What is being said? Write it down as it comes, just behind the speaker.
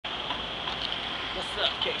What's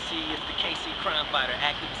up, KC? It's the KC Crimefighter,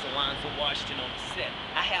 activist Alonzo Washington on the set.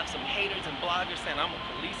 I have some haters and bloggers saying I'm a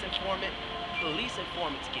police informant. Police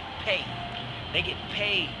informants get paid. They get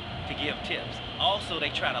paid to give tips. Also,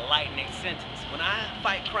 they try to lighten their sentence. When I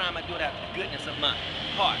fight crime, I do it out of the goodness of my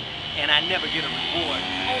heart, and I never get a reward,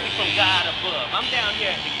 only from God above. I'm down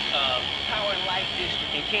here at the Power and Life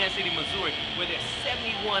District in Kansas City, Missouri, where there's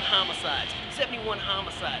 71 homicides. 71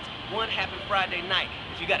 homicides. One happened Friday night.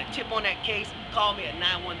 If you got a tip on that case, call me at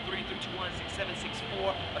 913-321-6764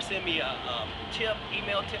 or send me a tip,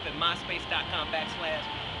 email tip at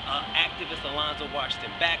myspace.com/activist Alonzo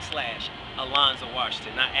Washington /Alonzo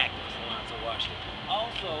Washington, not activist Alonzo Washington.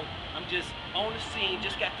 Also, I'm just on the scene,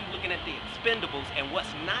 just got through looking at the expendables, and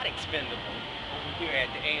what's not expendable over here at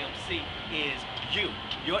the AMC is you.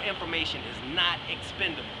 Your information is not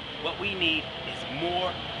expendable. What we need is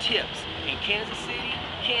more tips. In Kansas City,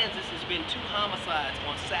 Kansas, has been 2 homicides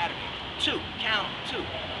on Saturday. 2, count them, 2.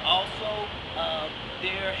 Also,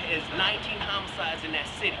 there is 19 homicides in that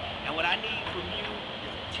city. And what I need from you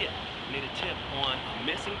is a tip. I need a tip on a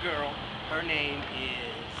missing girl. Her name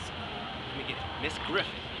is, let me get it, Miss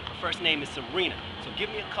Griffin. Her first name is Serena. So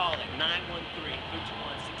give me a call at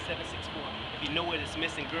 913-321-6764. If you know where this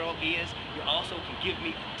missing girl is, you also can give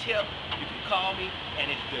me a tip. You can call me,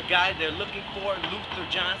 and if the guy they're looking for, Luther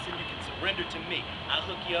Johnson, you can surrender to me. I'll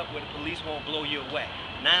hook you up where the police won't blow you away.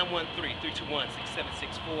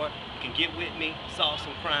 913-321-6764. You can get with me, solve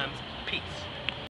some crimes. Peace.